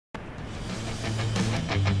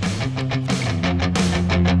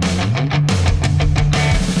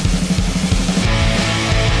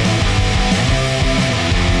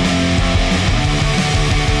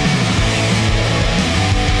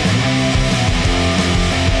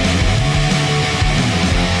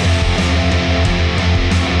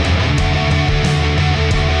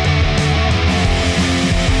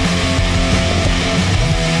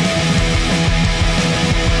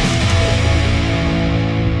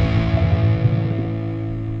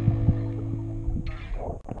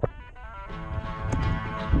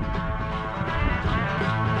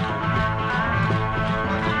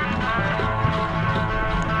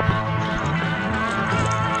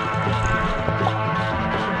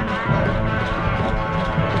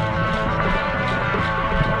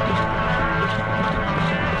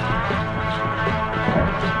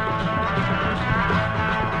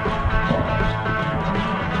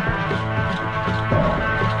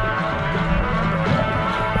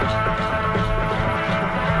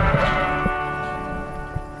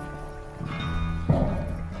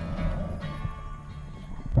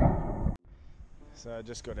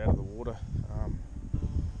just got out of the water.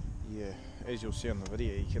 Yeah, as you'll see on the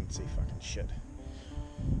video, you couldn't see fucking shit.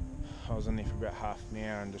 I was in there for about half an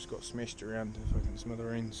hour and just got smashed around to fucking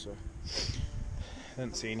smithereens, so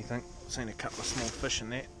didn't see anything. Seen a couple of small fish in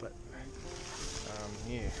that, but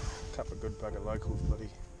yeah, a couple of good bugger locals bloody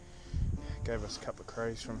gave us a couple of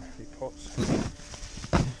crows from their pots.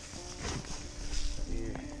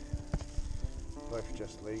 Yeah, both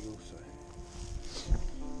just legal, so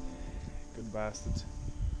good bastards.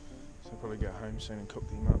 So I'll probably go home soon and cook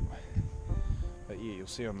them up. But yeah, you'll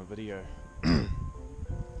see on the video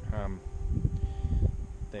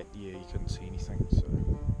that yeah, you couldn't see anything, so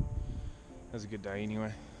it was a good day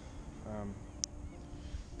anyway.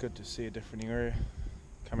 Good to see a different area,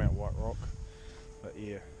 come out Wairarapa. But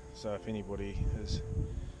yeah, so if anybody is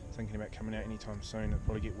thinking about coming out anytime soon, it'll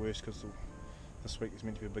probably get worse because this week there's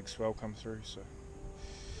meant to be a big swell come through, so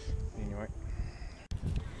anyway.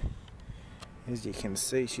 As you can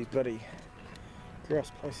see, she's bloody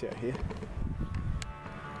grass place out here.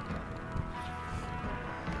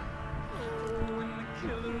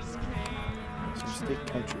 Some steep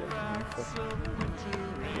country up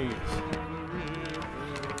here.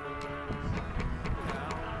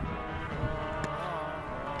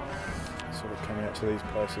 Sort of come out to these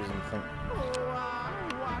places and think,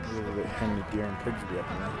 how many deer and pigs will be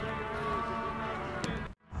up in there.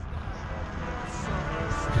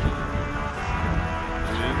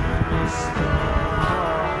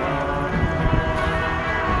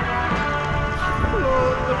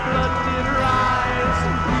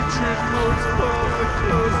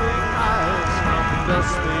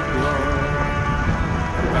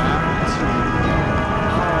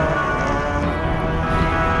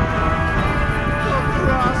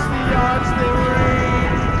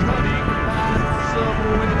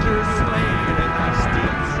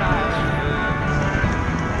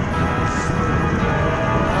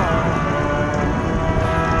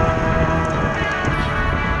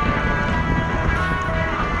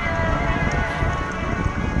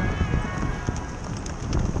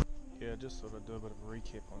 Just thought I'd do a bit of a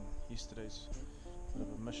recap on yesterday's bit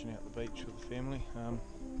of a mission out the beach with the family.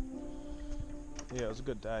 Yeah, it was a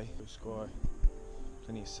good day. Blue sky,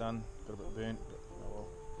 plenty of sun, got a bit burnt, but oh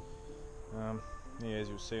well. Yeah, as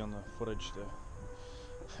you'll see on the footage,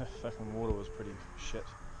 the fucking water was pretty shit.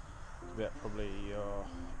 About probably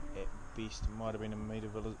at best it might have been a metre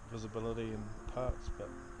visibility in parts, but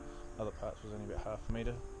other parts was only about half a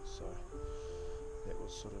metre, so that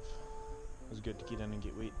was sort of, it was good to get in and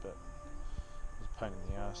get wet, but it was a pain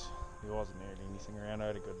in the ass. There wasn't really anything around. I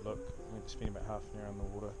had a good look. I went to spend about half an hour on the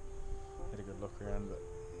water, had a good look around, but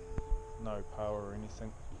no power or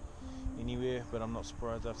anything anywhere. But I'm not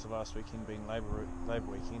surprised after last weekend being Labour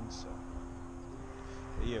weekend. So,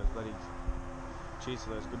 but yeah, it was bloody cheers to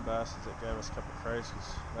those good bastards that gave us a couple of crows,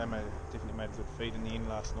 because they definitely made a good feed in the end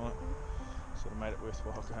last night. Sort of made it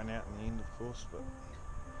worthwhile going out in the end, of course. But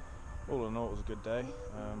all in all, it was a good day.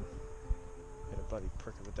 Had a bloody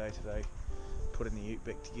prick of a day today, putting the ute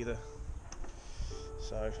back together.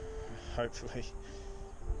 So hopefully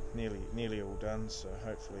nearly all done. So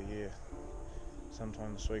hopefully, yeah,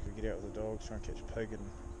 sometime this week I'll get out with the dogs, try and catch a pig, and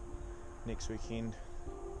next weekend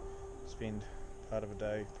spend part of a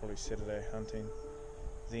day, probably Saturday, hunting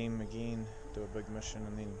them again, do a big mission,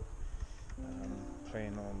 and then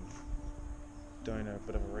plan on doing a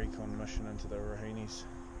bit of a recon mission into the Rahinis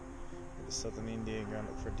at the southern end there, and go and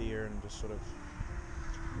look for deer and just sort of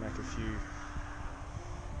make a few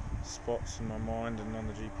spots in my mind and on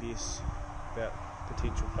the GPS about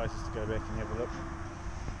potential places to go back and have a look.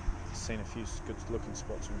 I've seen a few good looking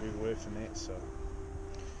spots on Google Earth and that, so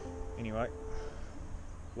anyway,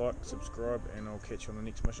 like, subscribe, and I'll catch you on the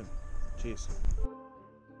next mission. Cheers.